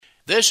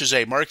This is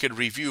a market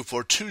review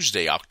for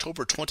Tuesday,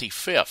 October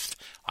 25th.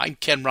 I'm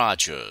Ken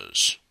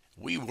Rogers.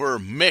 We were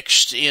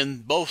mixed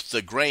in both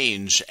the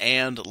grains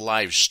and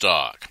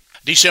livestock.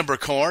 December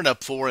corn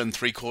up 4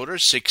 3/4,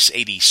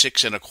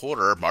 6.86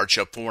 1/4. March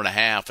up 4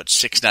 1/2 at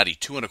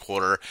 6.92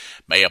 1/4.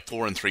 May up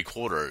 4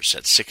 3/4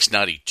 at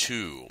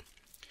 6.92.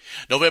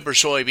 November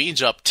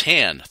soybeans up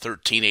 10,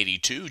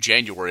 13.82.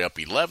 January up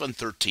 11,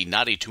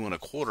 13.92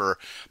 1/4.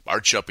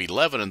 March up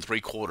 11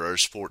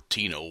 3/4,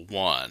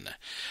 14.01.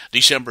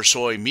 December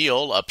soy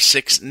meal up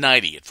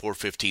 6.90 at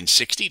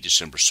 4.15.60.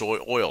 December soy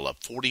oil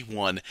up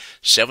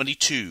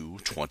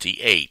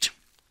 41.72.28.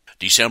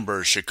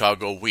 December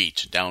Chicago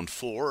wheat down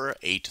 4,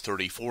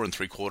 8.34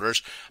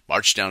 3/4.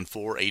 March down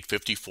 4,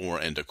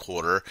 8.54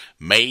 1/4.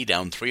 May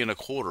down 3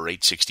 1/4,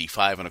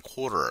 8.65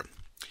 1/4.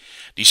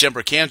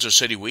 December Kansas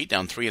City wheat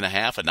down 3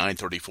 1/2 at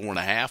 9.34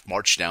 1/2.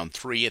 March down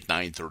 3 at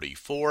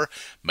 9.34.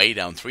 May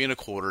down 3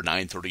 1/4,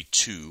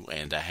 9.32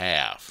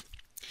 1/2.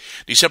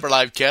 December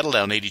live cattle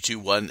down 82,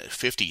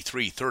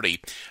 153.30.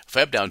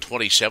 Feb down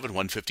 27,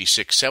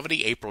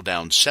 156.70. April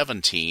down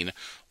 17,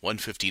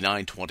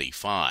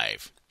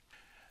 159.25.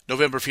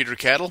 November feeder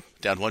cattle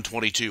down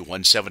 122,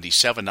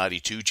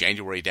 177.92.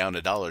 January down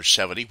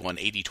 $1.70,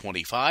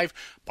 180.25.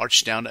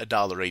 March down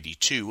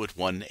 $1.82 at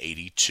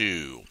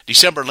 182.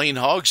 December lean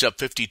hogs up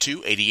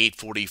 52,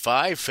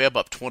 88.45. Feb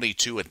up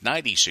 22 at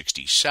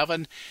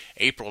 90.67.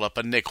 April up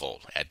a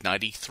nickel at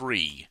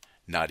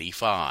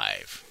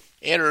 93.95.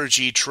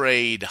 Energy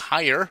trade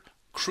higher: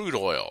 crude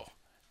oil,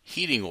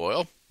 heating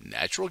oil,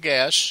 natural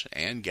gas,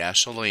 and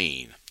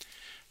gasoline.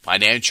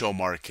 Financial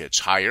markets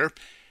higher: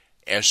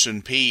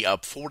 S&P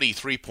up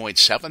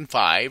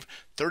 43.75,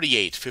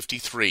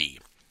 38.53.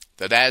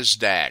 The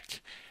Nasdaq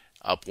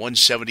up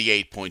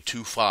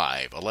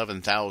 178.25,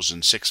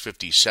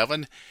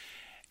 11,657.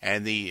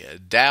 And the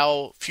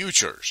Dow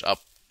futures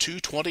up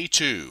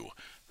 222,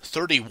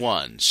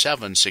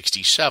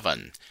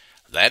 31,767.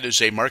 That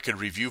is a market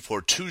review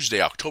for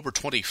Tuesday, October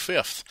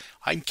 25th.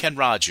 I'm Ken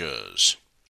Rogers.